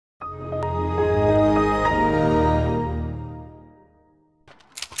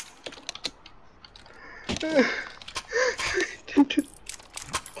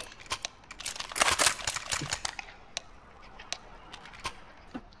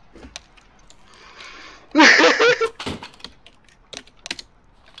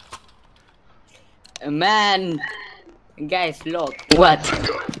Man, guys, look. What?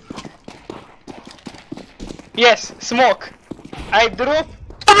 Yes, smoke. I drop.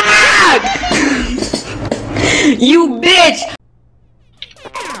 You bitch!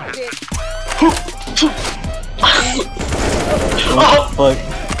 Oh fuck.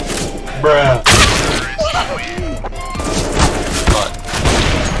 Bruh.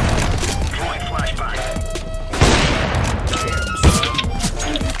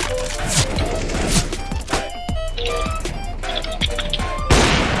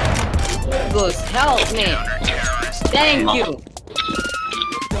 Ghost, help me! Thank you!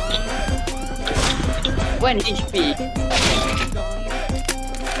 1 HP.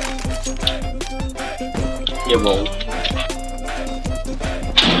 Dạ bộ.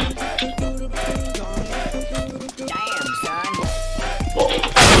 Damn, son. Bộ.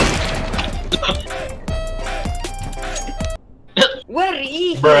 Where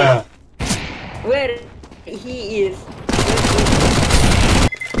he is? Bruh. Where he is?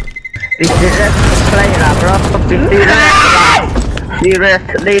 Seriously play lah bro.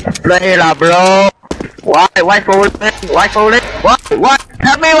 Seriously play lah bro. Why falling? Why falling? What?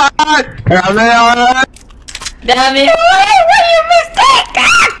 Tell me what? Tell me what? Damn it! Why you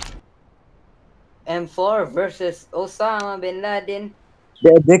mistaken? M4 versus Osama bin Laden.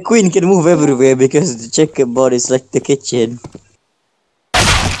 The queen can move everywhere because the checkerboard is like the kitchen.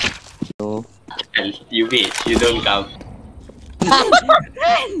 No. You bitch, you don't come. What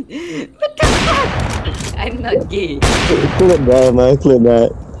the fuck? I'm not gay. Clip that, man. Clip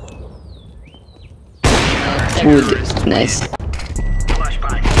that. Food. Nice.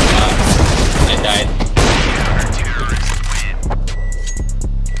 I died.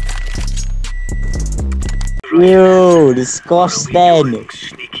 Ew, disgusting.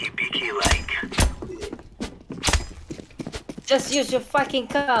 Just use your fucking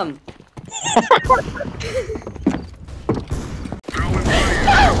cum.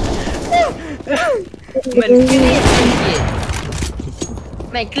 Man, clip this shit.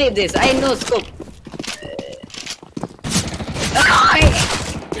 Man, clip this. I know scope.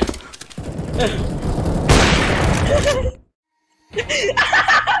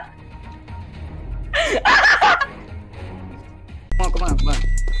 Come on.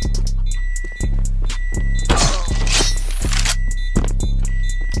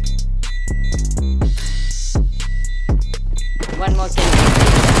 One more kill.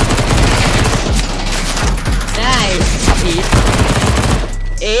 Nice.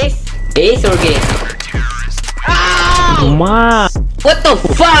 Ace or gay? Ma. What the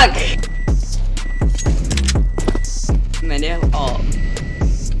fuck? Man, they're all.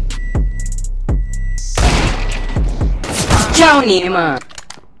 Ciao你妈！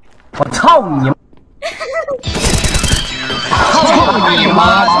我操你！操你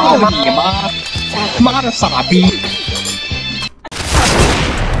妈！操你妈！妈的傻逼！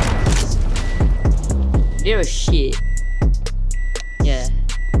 They're shit. Yeah.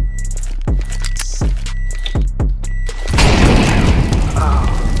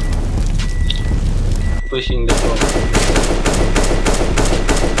 Pushing the floor.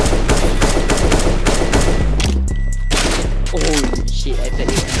 Holy shit, I thought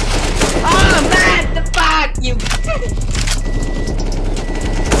it. Oh man, the fuck you.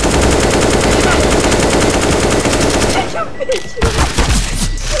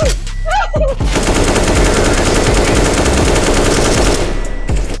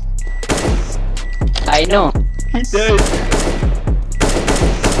 I know. He died.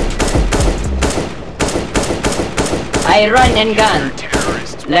 I run and gun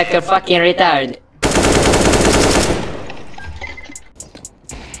like a fucking retard.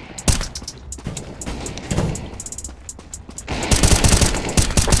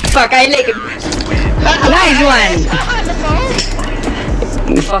 Fuck, I like it. Nice one!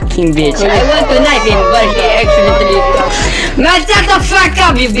 Fucking bitch. I want to knife him, but he accidentally. Man, shut the fuck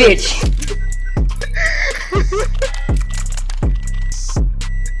up, you bitch!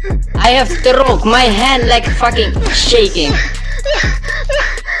 I have stroke, my hand like fucking shaking.